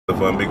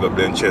and big up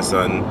their chest,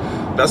 and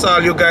that's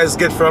all you guys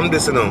get from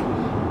this, you know.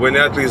 When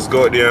the athletes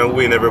go out there and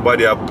win,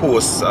 everybody a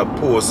post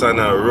and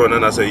a run,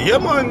 and I say, yeah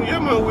man,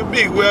 we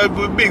big, we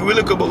big, we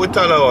look about with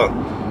Talawa.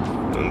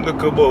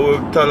 Look about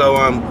with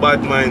Talawa and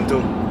Badmind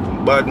too.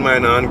 Badmind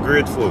and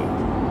Ungrateful.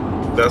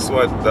 That's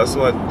what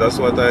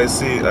I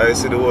see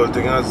the whole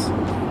thing as.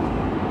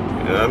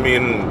 You know, I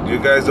mean, you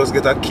guys just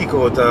get a kick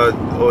out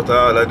of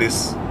all of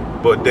this,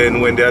 but then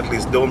when the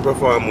athletes don't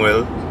perform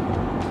well,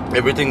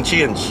 everything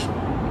change.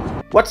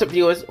 What's up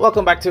viewers,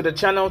 welcome back to the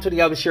channel.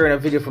 Today I'll be sharing a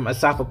video from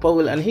Asafa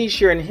Powell, and he's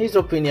sharing his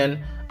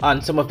opinion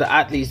on some of the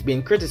athletes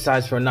being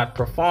criticized for not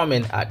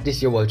performing at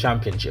this year's World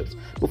Championships.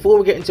 Before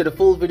we get into the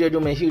full video, do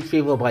me a huge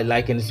favor by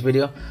liking this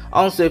video.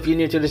 Also, if you're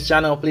new to this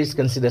channel, please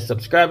consider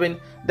subscribing.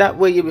 That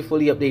way you'll be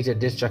fully updated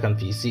this track and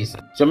field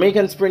season.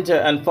 Jamaican sprinter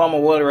and former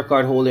world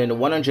record holder in the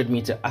 100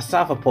 meter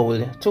Asafa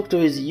Powell took to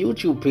his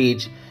YouTube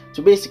page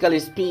to basically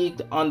speak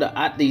on the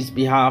athlete's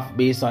behalf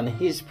based on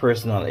his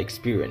personal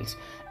experience.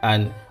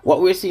 And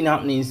what we're seeing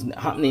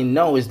happening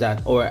now is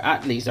that our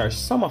athletes, or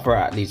some of our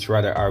athletes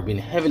rather, are being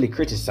heavily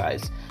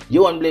criticized.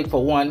 Yohan Blake,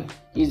 for one,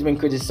 he's been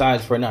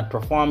criticized for not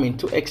performing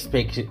to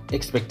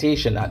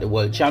expectation at the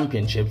World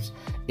Championships.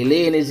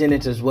 Elaine is in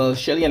it as well.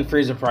 Shelly-Ann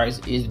Fraser-Pryce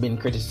is being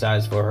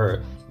criticized for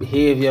her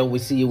behavior. We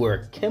see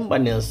where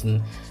Kemba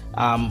Nelson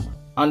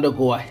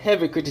undergo a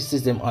heavy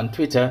criticism on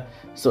Twitter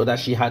so that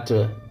she had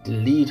to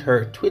delete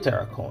her Twitter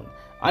account.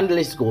 And the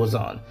list goes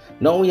on.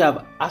 Now we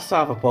have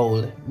Asafa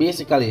Powell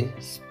basically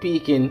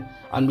speaking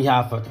on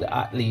behalf of the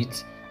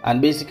athletes,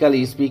 and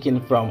basically speaking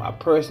from a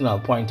personal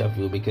point of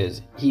view,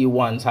 because he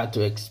once had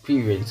to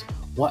experience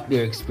what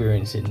they're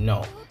experiencing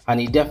now. And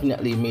he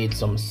definitely made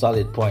some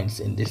solid points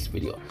in this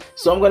video.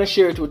 So I'm going to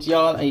share it with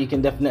y'all, and you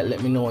can definitely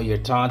let me know your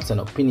thoughts and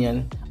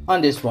opinion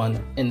on this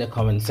one in the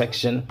comment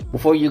section.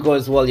 Before you go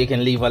as well, you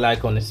can leave a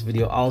like on this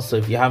video. Also,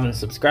 if you haven't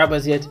subscribed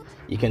as yet,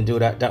 you can do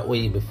that. That way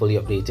you'll be fully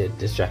updated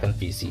this track and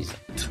field season.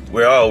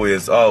 We're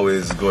always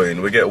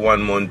going. We get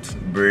 1 month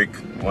break,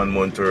 1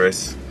 month to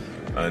rest,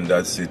 and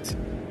that's it.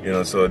 You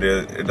know, so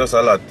it does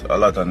a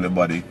lot on the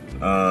body.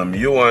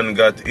 Yohan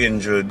got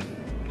injured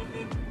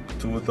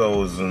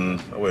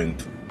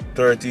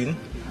 2013.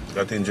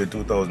 Got injured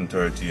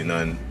 2013,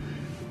 and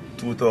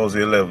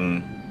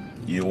 2011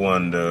 he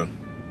won the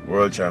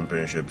World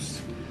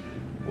Championships.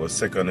 Was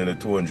second in the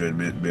 200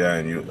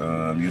 behind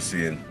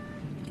Usain.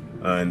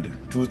 And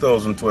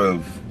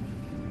 2012,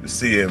 the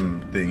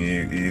same thing.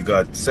 He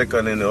got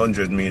second in the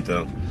 100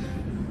 meter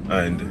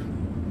and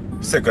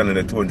second in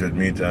the 200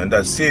 meter. And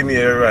that same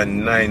year he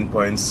ran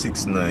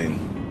 9.69.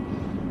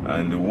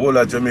 And the whole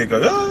of Jamaica,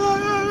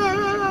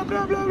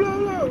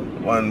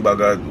 one bag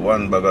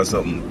of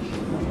something.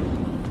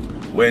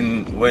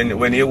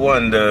 When he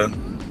won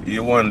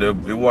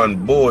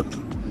both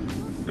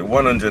the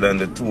 100 and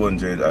the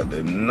 200 at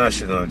the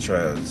national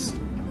trials,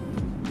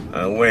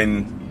 and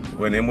when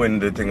he win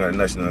the thing at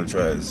national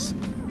trials,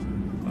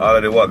 all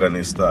of the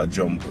wagons start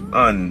jump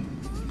and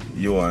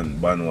Yohan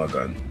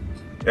bandwagon.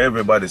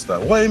 Everybody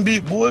start, why him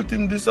beat Bolt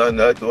him this and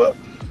that? What?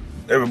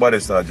 Everybody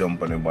start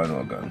jumping the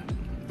bandwagon.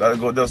 That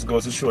just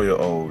goes to show you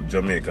how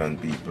Jamaican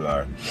people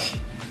are.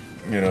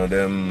 You know,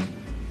 them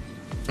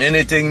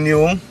anything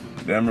new,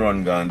 them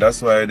run gone.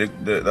 That's why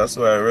that's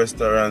why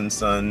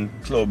restaurants and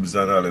clubs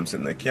and all them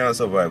sitting they can't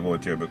survive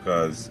out here,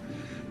 because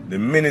the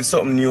minute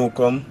something new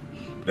come,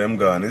 them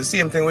gone. It's the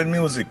same thing with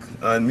music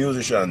and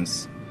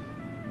musicians.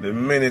 The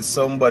minute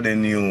somebody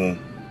new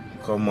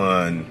come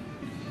on,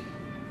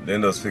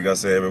 then just figure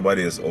say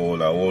everybody is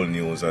old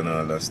news and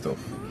all that stuff.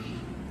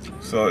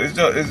 So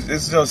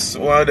it's just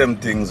one of them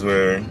things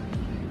where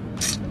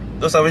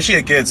just have a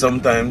shake head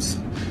sometimes.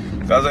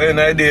 Because at the end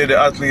of the day, the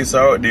athletes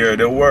are out there,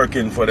 they're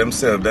working for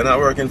themselves. They're not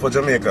working for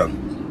Jamaica,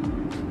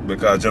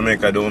 because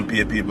Jamaica don't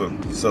pay people.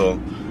 So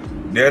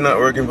they're not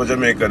working for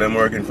Jamaica, they're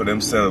working for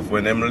themselves.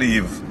 When them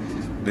leave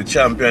the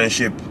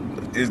championship,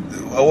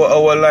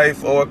 our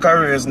life, our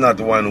career is not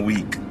 1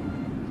 week.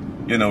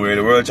 You know, where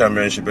the World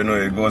Championship, you know,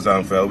 it goes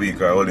on for a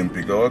week, or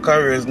Olympic. Our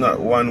career is not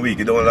 1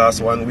 week, it don't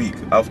last 1 week.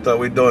 After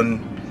we done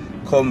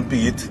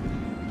compete,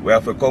 we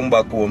have to come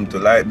back home to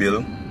light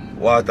bill,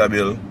 water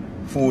bill,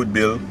 food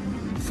bill,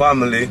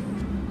 family,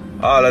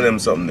 all of them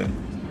something.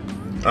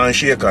 And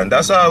shake on.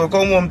 That's all we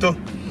come home to.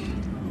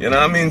 You know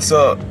what I mean?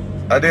 So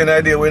at the end of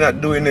the day, we're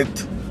not doing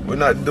it. We're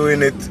not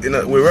doing it. You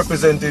know, we're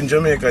representing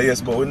Jamaica,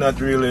 yes, but we're not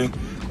really.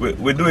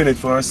 We're doing it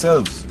for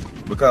ourselves,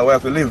 because we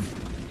have to live.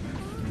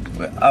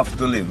 We have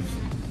to live.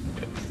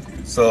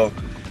 So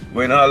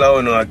when all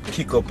I know, I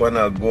kick up and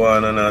I go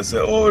on and I say,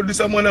 oh, this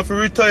man have to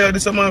retire,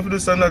 this man have to do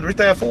this and that.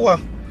 Retire for what?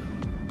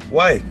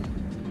 Why?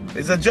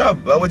 It's a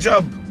job, our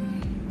job.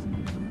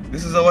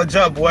 This is our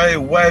job.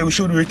 Why we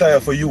should retire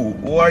for you?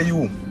 Who are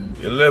you?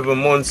 11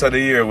 months of the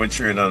year we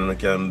train, and I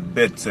can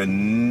bet that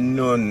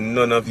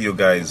none of you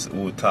guys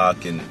who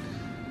talking,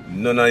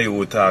 none of you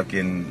who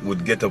talking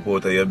would get up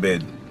out of your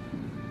bed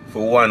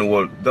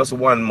for just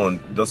 1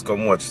 month, just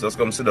come watch, just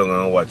come sit down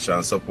and watch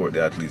and support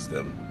the athletes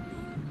them.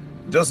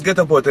 Just get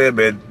up out of your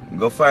bed,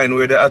 go find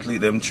where the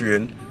athlete them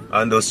train,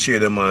 and just cheer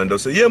them on.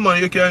 Just say, yeah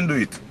man, you can do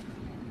it.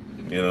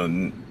 You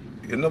know,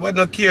 nobody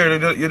don't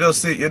care. You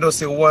just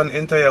see one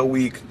entire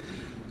week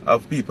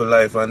of people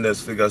life and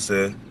just figure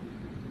say,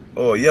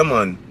 oh yeah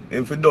man,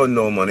 if you don't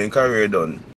know man, in career done.